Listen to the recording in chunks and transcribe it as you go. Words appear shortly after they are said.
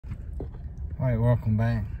All right, welcome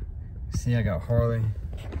back. See, I got Harley.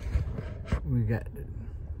 We got the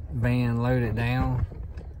van loaded down.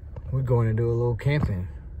 We're going to do a little camping.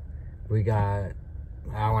 We got an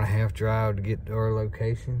hour and a half drive to get to our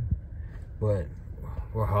location, but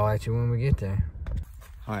we'll holler at you when we get there.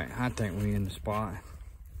 All right, I think we're in the spot.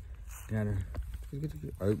 Got a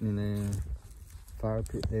opening there, fire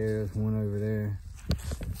pit there, there's one over there.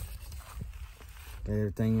 Got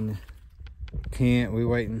everything in the tent. We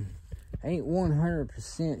waiting. Ain't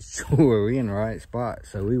 100% sure we in the right spot,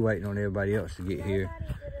 so we waiting on everybody else to get here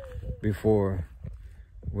before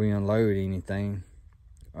we unload anything.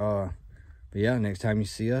 But yeah, next time you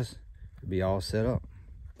see us, it'll be all set up.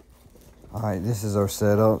 All right, this is our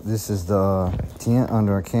setup. This is the tent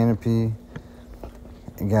under a canopy.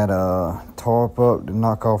 It got a tarp up to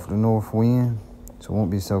knock off the north wind, so it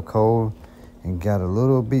won't be so cold. And got a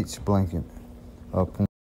little beach blanket up on.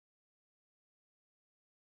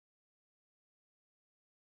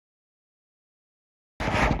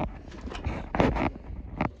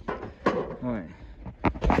 Alright,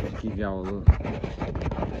 let's give y'all a look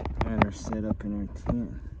at our setup in our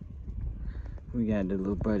tent. We got the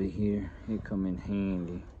little buddy here, he come in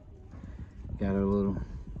handy. Got our little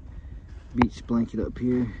beach blanket up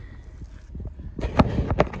here.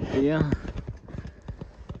 Yeah,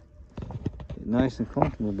 nice and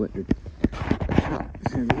comfortable, but the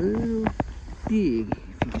top's a little big,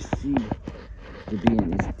 if you can see, to be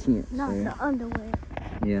in this tent. Not so, the underwear.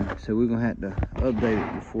 yeah, so we're gonna have to update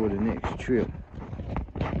it before the next trip.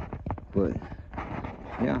 But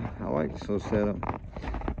yeah, I like this little setup.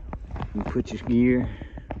 You put your gear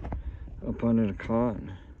up under the cot.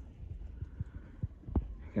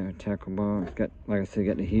 Got a tackle box. Got, like I said,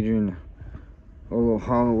 got the heater in the little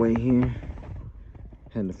hallway here.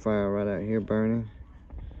 Had the fire right out here burning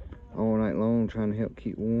all night long, trying to help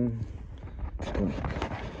keep warm. So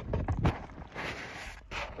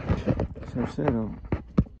setup.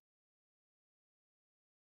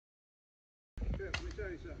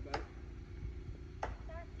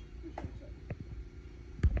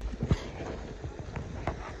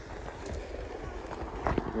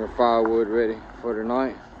 Our firewood ready for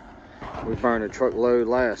tonight. We burned a truckload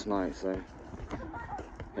last night, so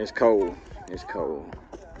it's cold. It's cold.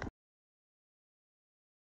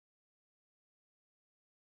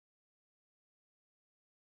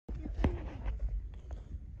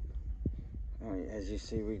 All right, as you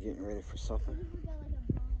see, we're getting ready for supper.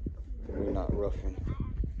 We're not roughing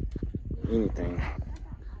anything.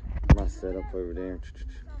 My setup over there.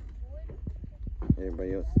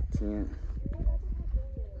 Everybody else tent.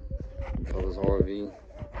 Fella's RV.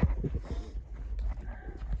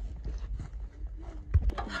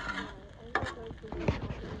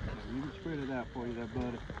 Spread it out for you there,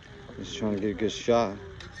 buddy. Just trying to get a good shot.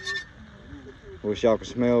 Wish y'all could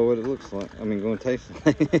smell what it looks like. I mean, gonna taste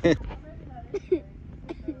it.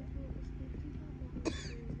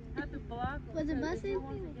 Was it busting?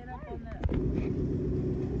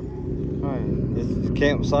 Alright, this is the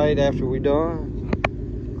campsite after we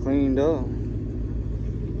done. Cleaned up.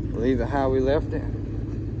 Leave it how we left it.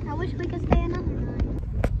 I wish we could stay another night.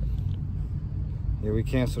 Yeah, we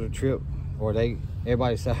canceled the trip. Or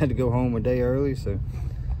everybody decided to go home a day early, so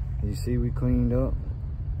you see we cleaned up.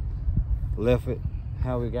 Left it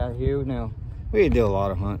how we got here. Now, we did a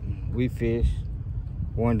lot of hunting. We fished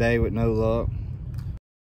one day with no luck.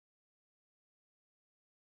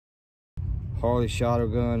 Harley shot her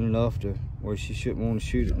gun enough to where she shouldn't want to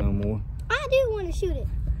shoot it no more. I do want to shoot it.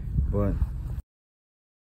 But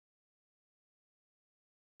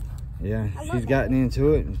yeah, she's gotten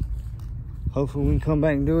into it. Hopefully we can come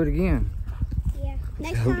back and do it again. Yeah.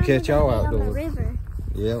 Next Hope time to catch y'all outdoors. on the river.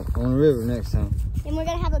 Yeah, on the river next time. And we're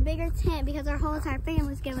going to have a bigger tent because our whole entire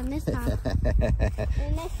family's going this time.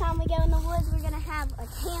 And next time we go in the woods, we're going to have a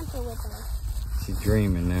camper with us. She's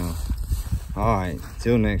dreaming now. All right,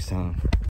 till next time.